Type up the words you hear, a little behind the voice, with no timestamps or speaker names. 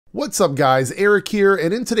What's up guys, Eric here,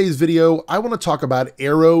 and in today's video, I want to talk about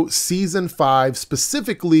Arrow Season 5,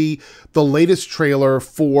 specifically the latest trailer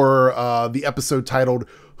for the episode titled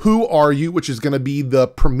Who Are You?, which is going to be the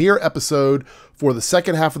premiere episode for the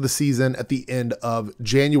second half of the season at the end of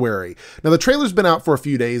January. Now the trailer's been out for a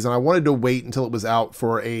few days and I wanted to wait until it was out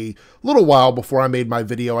for a little while before I made my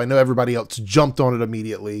video. I know everybody else jumped on it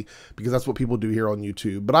immediately because that's what people do here on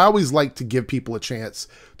YouTube, but I always like to give people a chance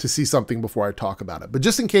to see something before I talk about it. But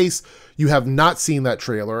just in case you have not seen that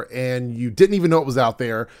trailer and you didn't even know it was out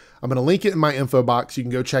there, I'm going to link it in my info box. You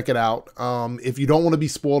can go check it out. If you don't want to be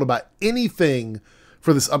spoiled about anything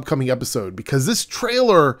for this upcoming episode, because this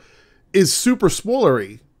trailer is super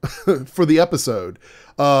spoilery for the episode,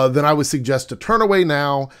 then I would suggest to turn away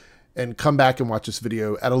now and come back and watch this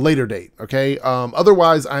video at a later date, okay?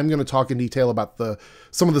 Otherwise, I'm going to talk in detail about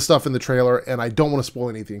some of the stuff in the trailer, and I don't want to spoil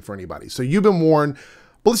anything for anybody. So you've been warned,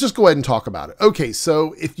 but let's just go ahead and talk about it. Okay,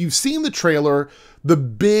 so if you've seen the trailer, the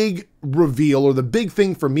big reveal, or the big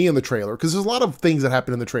thing for me in the trailer, because there's a lot of things that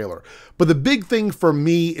happen in the trailer, but the big thing for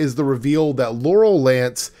me is the reveal that Laurel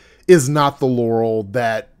Lance is not the Laurel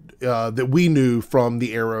that we knew from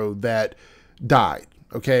the Arrow that died,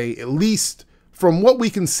 okay? At least from what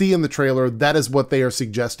we can see in the trailer, that is what they are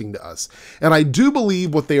suggesting to us. And I do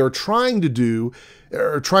believe what they are trying to do,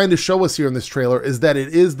 or trying to show us here in this trailer, is that it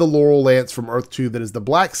is the Laurel Lance from Earth 2 that is the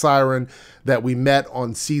Black Siren that we met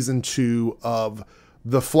on season 2 of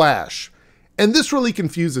The Flash. And this really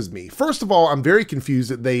confuses me. First of all, I'm very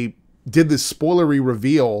confused that they did this spoilery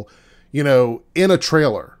reveal, you know, in a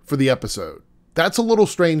trailer for the episode. That's a little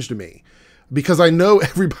strange to me, because I know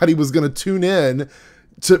everybody was going to tune in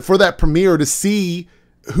for that premiere to see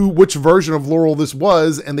which version of Laurel this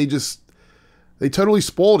was, and they totally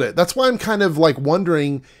spoiled it. That's why I'm kind of like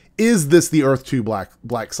wondering, is this the Earth 2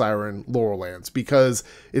 Black Siren Laurel Lance? Because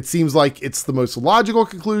it seems like it's the most logical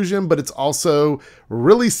conclusion, but it's also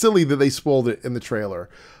really silly that they spoiled it in the trailer.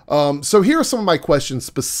 So here are some of my questions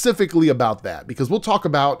specifically about that, because we'll talk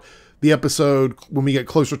about the episode when we get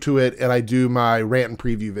closer to it and I do my rant and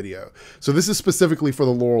preview video. So this is specifically for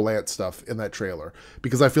the Laurel Lance stuff in that trailer,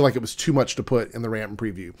 because I feel like it was too much to put in the rant and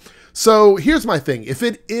preview. So here's my thing. If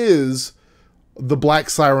it is the Black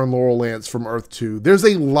Siren Laurel Lance from Earth 2, there's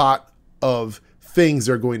a lot of things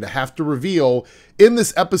they're going to have to reveal in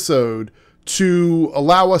this episode to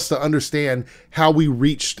allow us to understand how we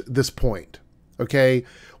reached this point, okay?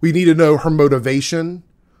 We need to know her motivation,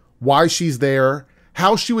 why she's there,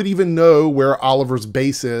 how she would even know where Oliver's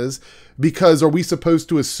base is, because are we supposed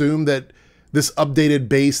to assume that this updated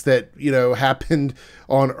base that, you know, happened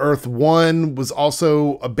on Earth 1 was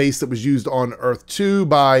also a base that was used on Earth 2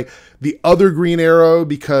 by the other Green Arrow?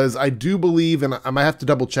 Because I do believe, and I might have to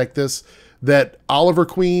double check this, that Oliver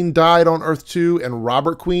Queen died on Earth 2 and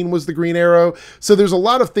Robert Queen was the Green Arrow. So there's a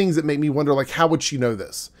lot of things that make me wonder, like, how would she know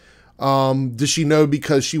this? Does she know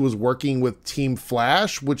because she was working with Team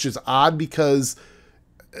Flash, which is odd because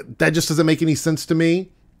that just doesn't make any sense to me.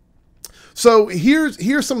 So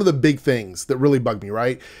here's some of the big things that really bug me,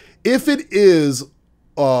 right? If it is,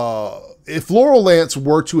 if Laurel Lance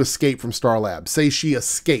were to escape from Star Labs, say she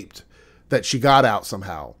escaped, that she got out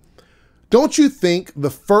somehow, don't you think the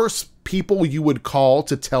first people you would call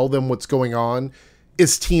to tell them what's going on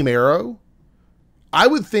is Team Arrow? I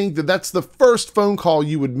would think that that's the first phone call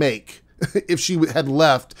you would make if she had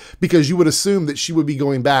left, because you would assume that she would be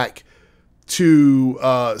going back to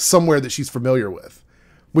somewhere that she's familiar with,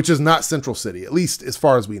 which is not Central City, at least as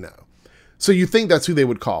far as we know. So you think that's who they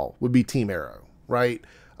would call, would be Team Arrow, right?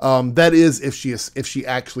 That is if she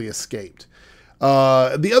actually escaped.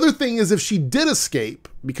 The other thing is, if she did escape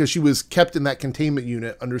because she was kept in that containment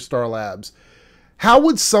unit under Star Labs, how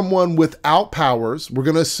would someone without powers, we're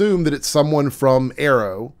going to assume that it's someone from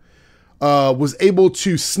Arrow, was able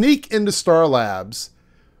to sneak into Star Labs,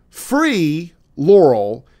 free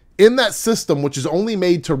Laurel in that system, which is only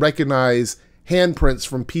made to recognize handprints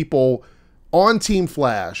from people on Team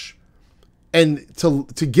Flash, and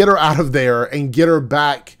to get her out of there and get her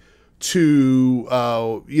back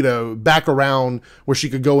to, you know, back around where she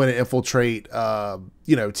could go in and infiltrate,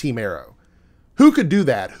 you know, Team Arrow? Who could do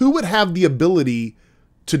that? Who would have the ability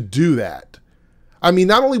to do that? I mean,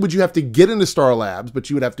 not only would you have to get into Star Labs, but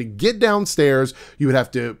you would have to get downstairs. You would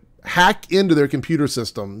have to hack into their computer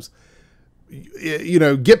systems, you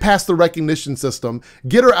know, get past the recognition system,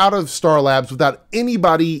 get her out of Star Labs without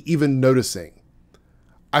anybody even noticing.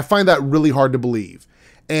 I find that really hard to believe.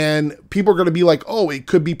 And people are going to be like, oh, it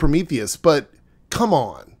could be Prometheus, but come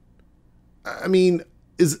on. I mean,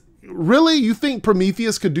 really, you think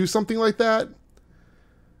Prometheus could do something like that?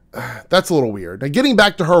 That's a little weird. Now, getting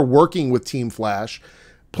back to her working with Team Flash,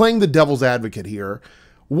 playing the devil's advocate here,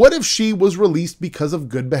 What if she was released because of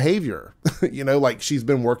good behavior? You know, like she's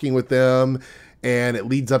been working with them and it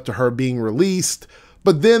leads up to her being released.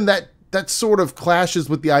 But then that sort of clashes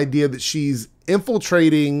with the idea that she's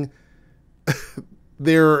infiltrating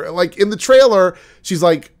their, like in the trailer, she's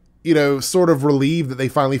like, you know, sort of relieved that they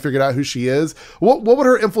finally figured out who she is. What would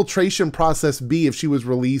her infiltration process be if she was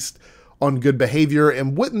released on good behavior?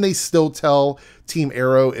 And wouldn't they still tell Team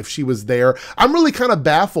Arrow if she was there? I'm really kind of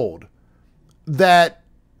baffled that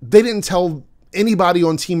they didn't tell anybody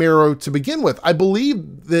on Team Arrow to begin with. I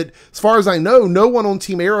believe that, as far as I know, no one on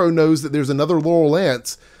Team Arrow knows that there's another Laurel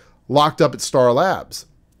Lance locked up at Star Labs.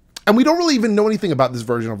 And we don't really even know anything about this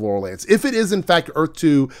version of Laurel Lance. If it is in fact Earth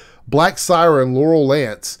 2, Black Siren, Laurel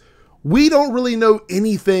Lance, we don't really know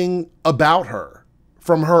anything about her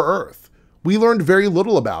from her Earth. We learned very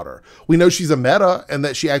little about her. We know she's a meta and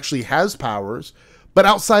that she actually has powers, but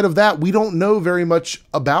outside of that, we don't know very much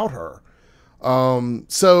about her.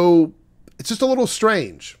 So it's just a little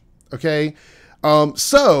strange, okay?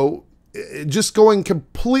 So just going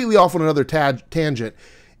completely off on another tangent,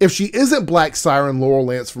 if she isn't Black Siren Laurel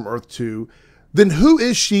Lance from Earth 2, then who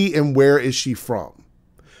is she and where is she from?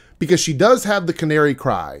 Because she does have the canary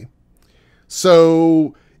cry.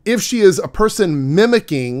 So if she is a person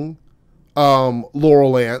mimicking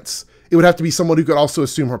Laurel Lance, it would have to be someone who could also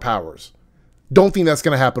assume her powers. Don't think that's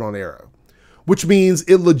going to happen on Arrow, which means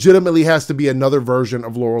it legitimately has to be another version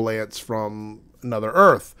of Laurel Lance from another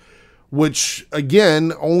Earth, which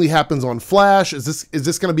again only happens on Flash. Is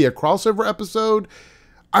this going to be a crossover episode?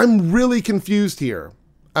 I'm really confused here.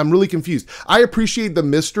 I'm really confused. I appreciate the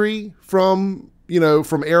mystery from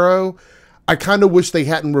Arrow. I kind of wish they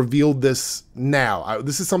hadn't revealed this now.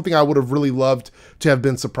 This is something I would have really loved to have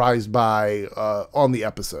been surprised by on the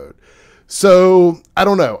episode. So I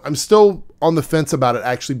don't know. I'm still on the fence about it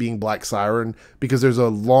actually being Black Siren because there's a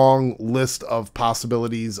long list of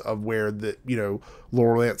possibilities of where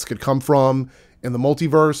Laurel Lance could come from in the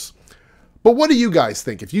multiverse. But what do you guys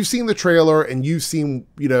think? If you've seen the trailer and you've seen,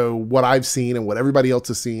 what I've seen and what everybody else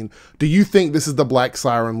has seen, do you think this is the Black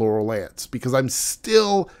Siren Laurel Lance? Because I'm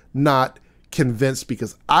still not convinced,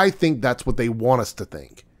 because I think that's what they want us to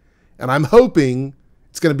think. And I'm hoping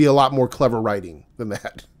it's going to be a lot more clever writing than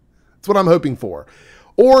that. That's what I'm hoping for.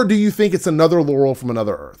 Or do you think it's another Laurel from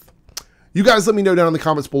another Earth? You guys let me know down in the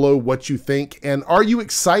comments below what you think. And are you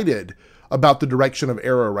excited about the direction of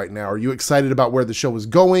Arrow right now? Are you excited about where the show is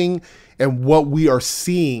going and what we are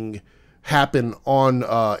seeing happen on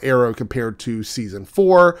Arrow compared to season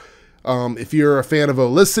 4? If you're a fan of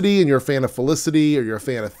Olicity and you're a fan of Felicity or you're a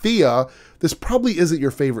fan of Thea, this probably isn't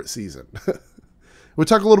your favorite season. We'll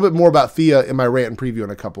talk a little bit more about Thea in my rant and preview in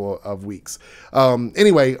a couple of weeks.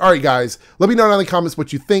 Anyway, all right, guys, let me know down in the comments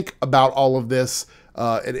what you think about all of this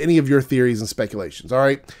and any of your theories and speculations. All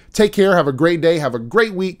right, take care. Have a great day. Have a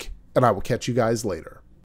great week. And I will catch you guys later.